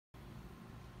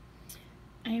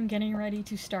I am getting ready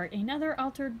to start another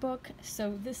altered book.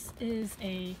 So this is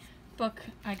a book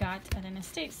I got at an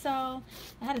estate sale.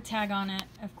 I had a tag on it.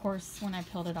 Of course, when I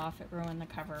peeled it off, it ruined the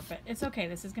cover, but it's okay.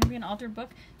 This is going to be an altered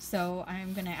book, so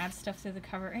I'm going to add stuff to the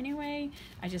cover anyway.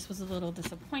 I just was a little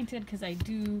disappointed because I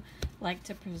do like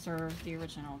to preserve the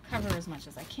original cover as much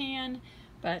as I can,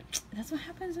 but that's what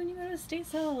happens when you go to estate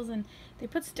sales and they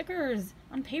put stickers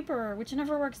on paper, which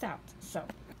never works out. So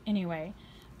anyway,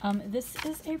 this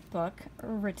is a book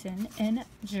written in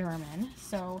German,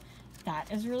 so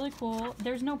that is really cool.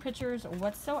 There's no pictures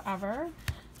whatsoever.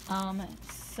 And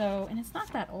it's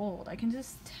not that old. I can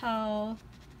just tell.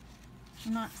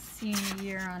 I'm not seeing a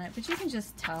year on it, but you can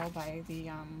just tell by the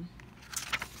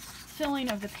filling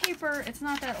of the paper. It's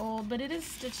not that old, but it is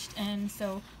stitched in.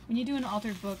 So when you do an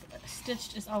altered book,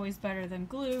 stitched is always better than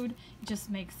glued. It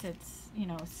just makes it, you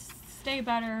know, stay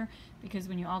better, because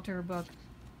when you alter a book,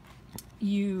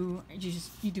 you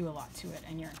do a lot to it,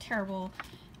 and you're terrible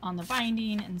on the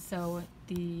binding. And so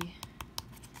the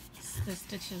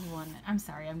stitches one, I'm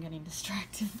sorry, I'm getting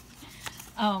distracted.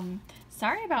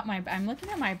 Sorry about I'm looking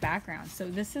at my background. So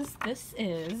this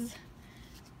is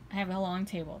I have a long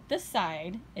table. This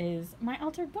side is my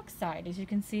altered book side. As you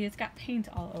can see, it's got paint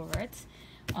all over it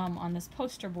on this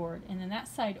poster board, and then that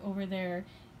side over there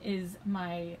is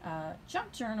my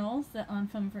junk journals that on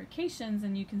from vacations,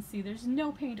 and you can see there's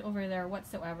no paint over there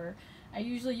whatsoever. I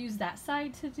usually use that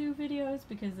side to do videos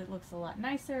because it looks a lot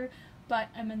nicer, but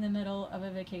I'm in the middle of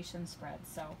a vacation spread,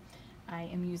 so I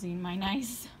am using my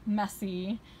nice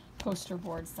messy poster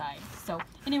board side. So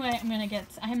anyway,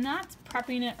 I'm not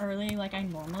prepping it early like I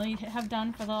normally have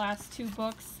done for the last two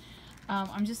books.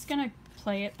 I'm just gonna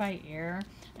play it by ear.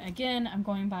 Again, I'm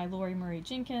going by LorriMarie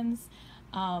Jenkins.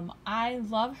 I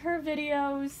love her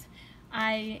videos.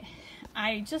 I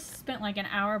just spent like an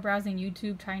hour browsing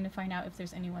YouTube trying to find out if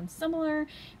there's anyone similar,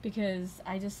 because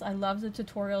I love the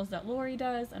tutorials that Lori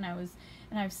does, and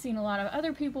I've seen a lot of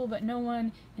other people, but no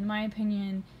one, in my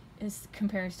opinion,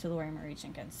 compares to LorriMarie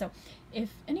Jenkins. So if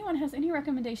anyone has any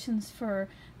recommendations for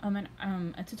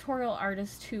a tutorial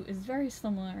artist who is very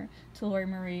similar to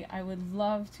LorriMarie, I would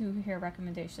love to hear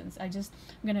recommendations. I'm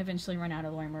going to eventually run out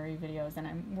of LorriMarie videos, and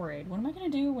I'm worried. What am I going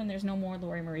to do when there's no more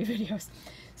LorriMarie videos?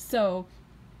 So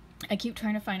I keep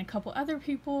trying to find a couple other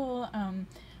people.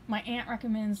 My aunt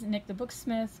recommends Nick the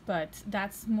Booksmith, but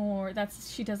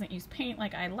she doesn't use paint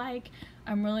like I like.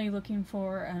 I'm really looking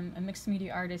for a mixed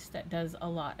media artist that does a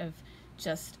lot of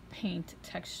just paint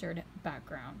textured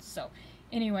backgrounds. So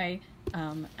anyway,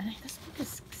 this book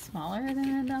is smaller than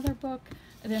another book,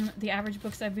 than the average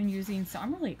books I've been using, so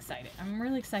I'm really excited. I'm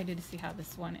really excited to see how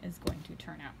this one is going to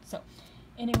turn out. So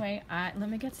anyway, let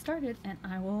me get started, and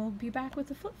I will be back with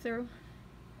the flip through.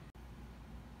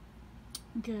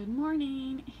 Good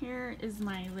morning. Here is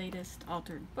my latest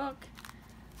altered book.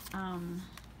 I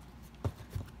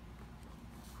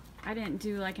didn't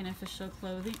do like an official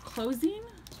closing,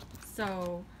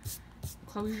 so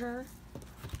closure.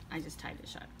 I just tied it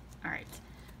shut. Alright.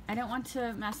 I don't want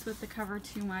to mess with the cover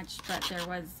too much, but there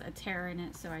was a tear in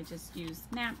it, so I just used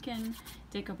napkin,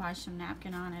 decoupaged some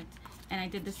napkin on it, and I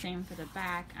did the same for the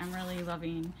back. I'm really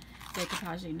loving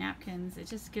decoupaging napkins. It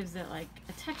just gives it like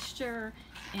a texture,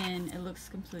 and it looks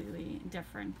completely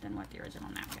different than what the original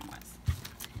napkin was.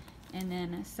 And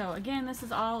then, so again, this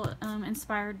is all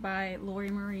inspired by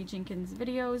LorriMarie Jenkins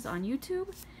videos on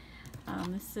YouTube.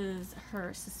 This is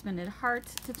her suspended heart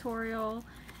tutorial,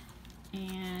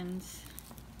 and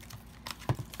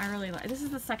I really like, this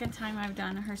is the second time I've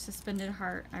done her suspended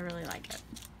heart. I really like it.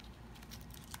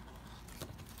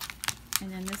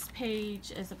 And then this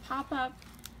page is a pop-up.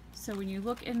 So when you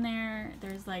look in there,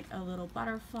 there's like a little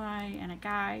butterfly and a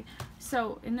guy.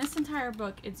 So in this entire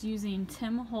book, it's using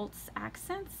Tim Holtz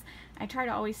accents. I try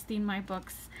to always theme my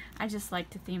books. I just like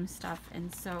to theme stuff,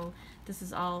 and so this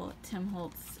is all Tim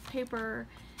Holtz paper.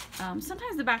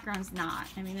 Sometimes the background's not.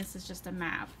 I mean, this is just a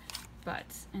map,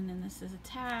 and then this is a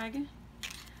tag.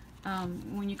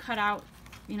 When you cut out,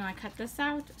 you know, I cut this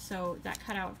out, so that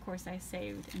cutout, of course, I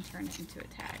saved and turned it into a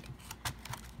tag.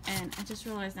 And I just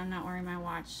realized I'm not wearing my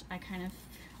watch.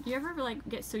 You ever like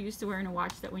get so used to wearing a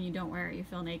watch that when you don't wear it, you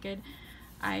feel naked?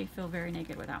 I feel very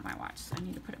naked without my watch, so I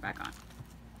need to put it back on.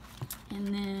 And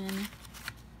then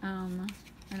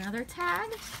another tag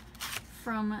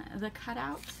from the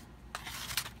cutout.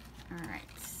 Alright,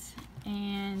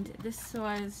 and this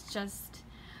was just,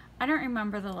 I don't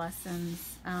remember the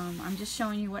lessons. I'm just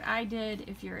showing you what I did.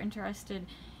 If you're interested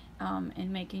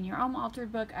in making your own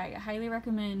altered book, I highly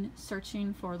recommend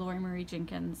searching for LorriMarie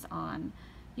Jenkins on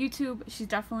YouTube. She's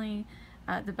definitely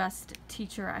the best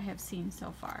teacher I have seen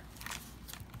so far.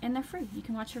 And they're free. You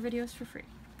can watch her videos for free.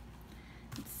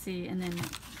 Let's see, and then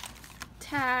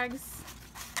tags.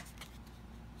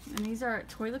 And these are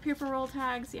toilet paper roll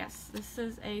tags. Yes, this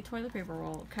is a toilet paper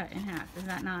roll cut in half. Is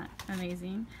that not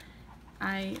amazing?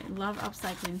 I love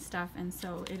upcycling stuff, and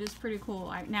so it is pretty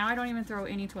cool. Now I don't even throw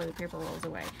any toilet paper rolls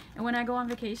away. And when I go on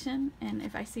vacation, and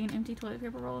if I see an empty toilet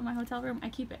paper roll in my hotel room, I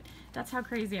keep it. That's how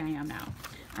crazy I am now.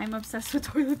 I'm obsessed with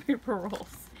toilet paper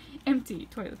rolls. Empty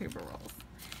toilet paper rolls.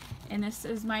 And this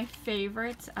is my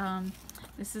favorite.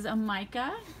 This is a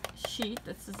mica sheet.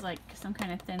 This is like some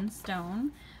kind of thin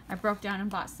stone. I broke down and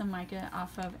bought some mica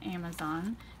off of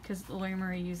Amazon because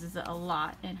LorriMarie uses it a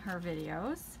lot in her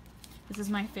videos. This is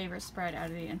my favorite spread out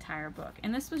of the entire book.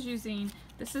 And this was using,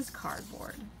 this is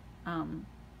cardboard. And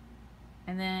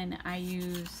then I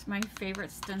use, my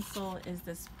favorite stencil is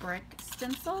this brick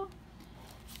stencil.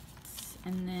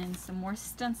 And then some more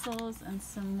stencils and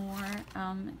some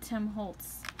more Tim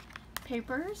Holtz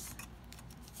papers.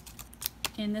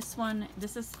 And this one,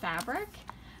 this is fabric.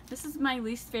 This is my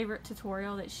least favorite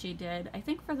tutorial that she did. I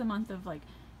think for the month of like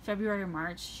February or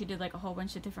March, she did like a whole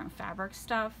bunch of different fabric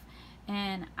stuff.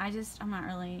 And I'm not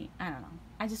really, I don't know.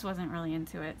 I just wasn't really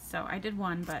into it. So I did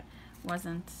one, but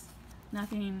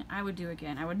nothing I would do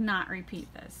again. I would not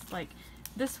repeat this. Like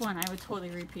this one I would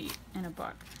totally repeat in a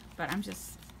book, but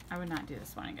I would not do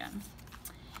this one again.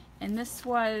 And this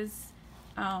was,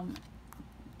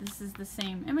 this is the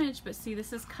same image, but see,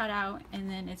 this is cut out and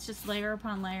then it's just layer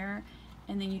upon layer,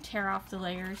 and then you tear off the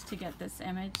layers to get this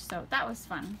image. So that was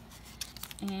fun.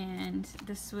 And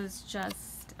this was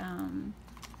just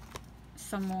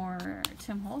some more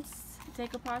Tim Holtz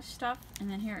decoupage stuff. And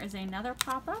then here is another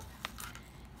pop-up,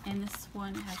 and this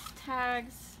one has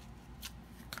tags.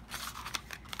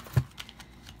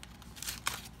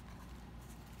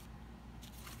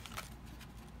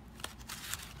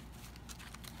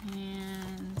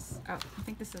 And oh, I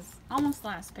think this is almost the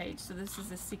last page. So this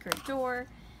is a secret door,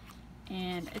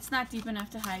 and it's not deep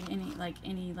enough to hide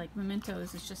any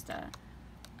mementos. It's just a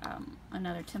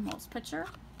another Tim Holtz picture.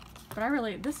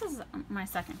 But this is my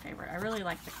second favorite. I really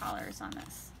like the colors on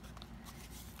this.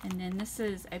 And then this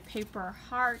is a paper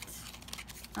heart.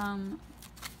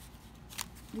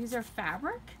 These are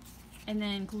fabric and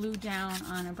then glued down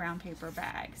on a brown paper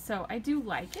bag. So I do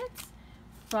like it,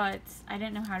 but I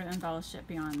didn't know how to embellish it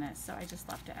beyond this, so I just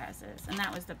left it as is. And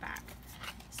that was the back.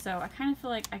 So I kind of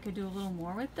feel like I could do a little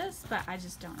more with this, but I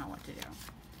just don't know what to do.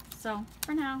 So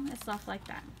for now, it's left like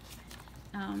that.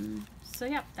 So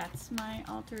yep, that's my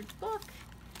altered book,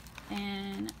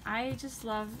 and I just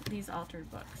love these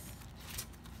altered books.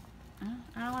 I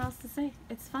don't know what else to say.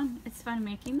 It's fun. It's fun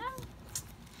making them,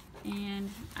 and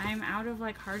I'm out of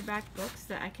like hardback books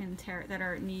that I can tear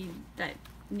that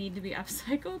need to be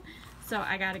upcycled. So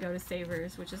I got to go to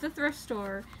Savers, which is a thrift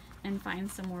store, and find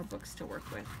some more books to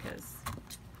work with because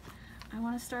I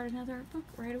want to start another book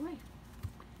right away.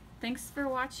 Thanks for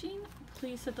watching.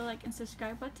 Please hit the like and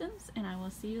subscribe buttons, and I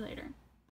will see you later.